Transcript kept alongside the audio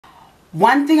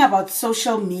One thing about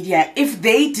social media, if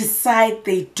they decide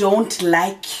they don't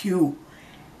like you,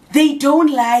 they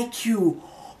don't like you.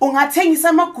 Ungathengisa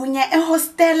amagunya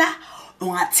ehostela,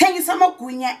 ungathengisa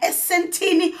amagunya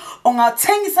esentini,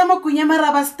 ungathengisa amagunya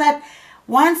eMarabastad.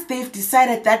 Once they've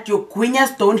decided that your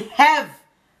guinyas don't have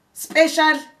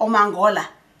special omangola,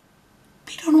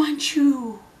 they don't want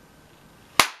you.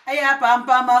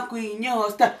 Ayabamba amagunya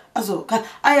hostel azokhala,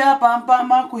 ayabamba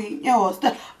amagunya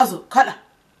hostel azokhala.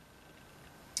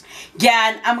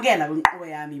 Gyan amukela kwenqobo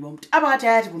yami bomuntu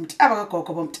abakajadi bomuntu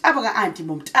abakagogo bomuntu abaka-auntie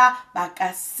bomuntu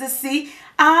abaka-sissy.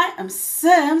 I am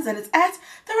Sims and it's at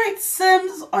the right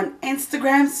Sims on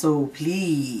Instagram, so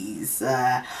please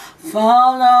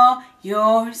follow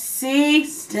your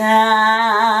sister.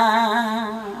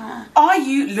 Are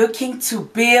you looking to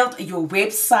build your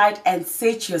website and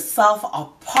set yourself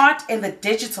apart in the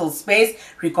digital space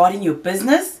regarding your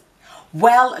business?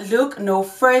 Well, look no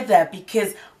further,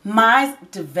 because Mise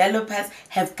Developers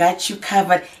have got you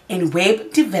covered in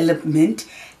web development,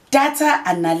 data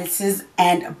analysis,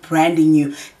 and branding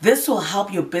you. This will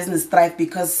help your business thrive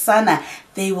because Sana,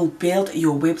 they will build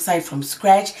your website from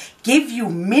scratch, give you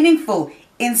meaningful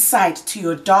insight to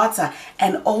your data,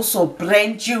 and also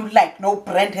brand you like no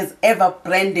brand has ever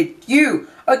branded you.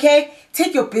 Okay,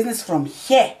 take your business from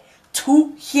here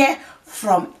to here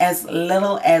from as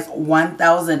little as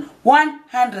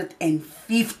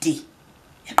 1,150.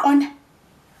 On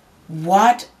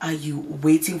what are you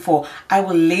waiting for? I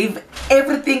will leave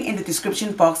everything in the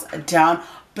description box down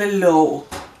below.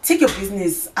 Take your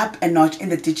business up a notch in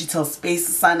the digital space,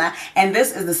 Sana, and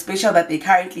this is the special that they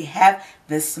currently have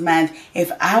this month.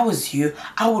 If I was you,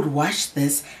 I would watch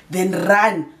this, then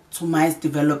run to Mise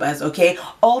Developers. Okay,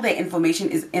 all the information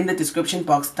is in the description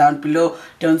box down below.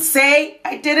 Don't say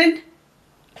I didn't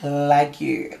like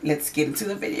you. Let's get into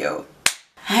the video.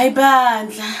 Hi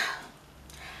bandla.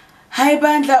 Hi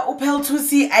bandla,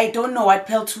 Thusi, I don't know what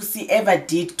Thusi ever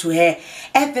did to her.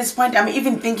 At this point, I'm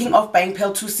even thinking of buying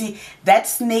Thusi, that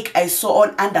snake I saw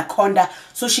on Anaconda,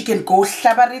 so she can go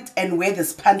shabber it and wear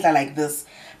this pandla like this.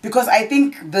 Because I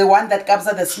think the one that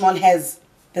Kabza the small has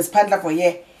this pandla for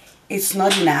here, it's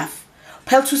not enough.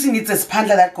 Thusi needs a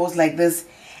pandla that goes like this.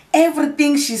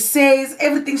 Everything she says,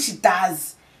 everything she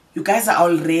does, you guys are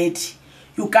already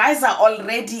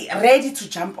ready to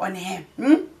jump on her.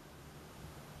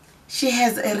 She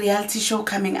has a reality show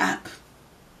coming up.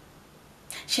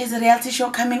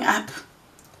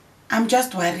 I'm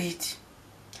just worried.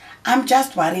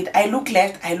 I look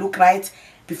left, I look right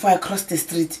before I cross the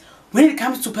street. When it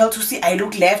comes to Thusi, I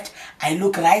look left, I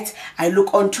look right, I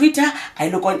look on Twitter, I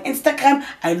look on Instagram,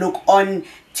 I look on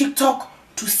TikTok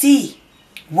to see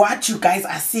what you guys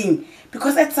are seeing.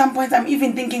 Because at some point I'm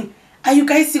even thinking, are you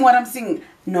guys seeing what I'm seeing?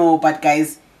 No, but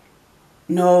guys,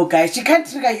 she can't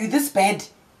trigger you this bad.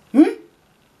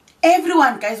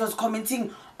 Everyone, guys, was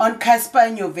commenting on Cassper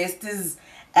and Nyovest's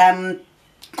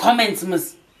comments,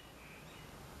 miss.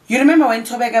 You remember when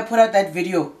Tobeka put out that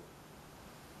video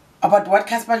about what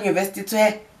Cassper and Nyovest did to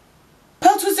her?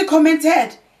 Thusi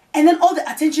commented, and then all the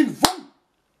attention, boom,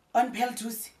 on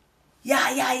Thusi.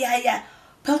 Yeah.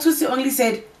 Thusi only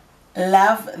said,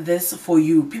 love this for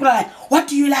you. People are like, what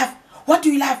do you love? What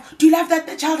do you love? Do you love that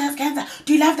the child has cancer?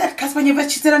 Do you love that Cassper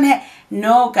Nyovest cheated on her?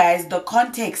 No, guys, the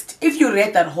context. If you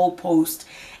read that whole post,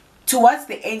 towards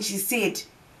the end she said,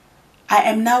 I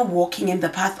am now walking in the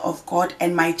path of God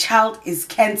and my child is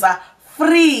cancer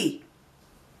free.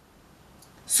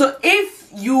 So if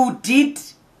you did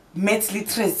maths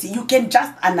literacy, you can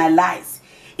just analyze.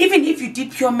 Even if you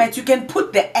did pure maths, you can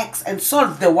put the X and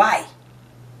solve the Y.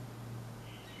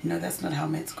 No, that's not how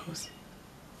maths goes.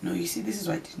 No, you see, this is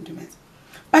why I didn't do maths.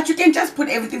 But you can just put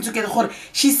everything together.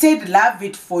 She said, love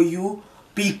it for you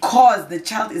because the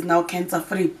child is now cancer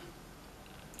free.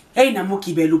 Hey,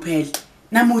 Namuki Belupel.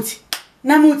 Namuti.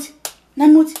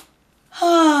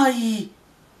 Hi.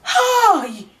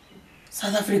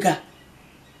 South Africa.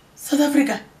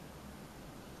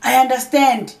 I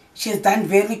understand she has done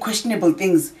very questionable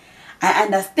things. I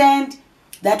understand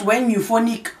that when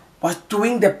Euphonic was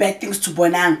doing the bad things to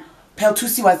Bonang,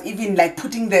 Thusi was even like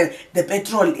putting the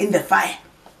petrol in the fire.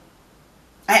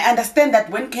 I understand that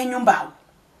when Kenyumba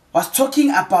was talking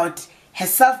about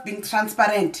herself being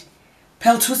transparent,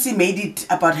 Thusi made it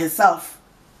about herself.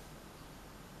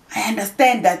 I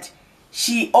understand that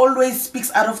she always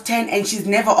speaks out of 10 and she's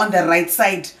never on the right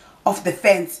side of the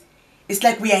fence. It's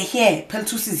like we are here,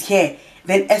 Thusi is here,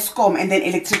 then Eskom and then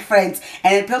electric fence,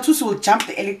 and then Thusi will jump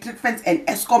the electric fence and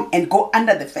Eskom and go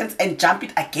under the fence and jump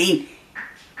it again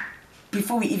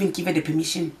before we even give her the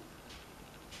permission.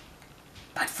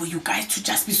 But for you guys to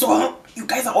just be so, you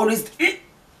guys are always, you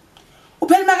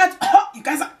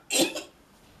guys are,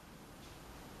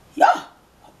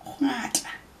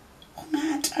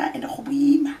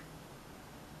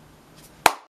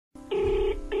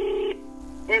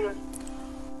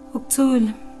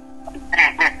 ukuthula.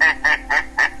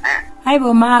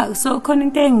 Hayibo ma, so khona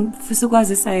into engifisa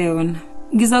ukwazisa yona.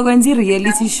 Ngizokwenza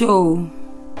i-reality show.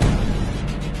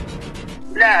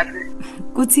 Laphi?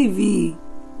 Ku TV.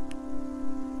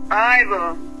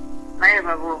 Hayibo.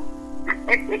 Babo.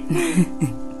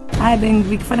 Hayi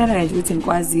bengikufanele nje ukuthi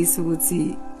ngikwazise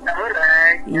ukuthi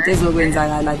Alright. into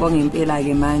ezokwenzakala kwangempela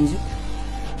ke manje.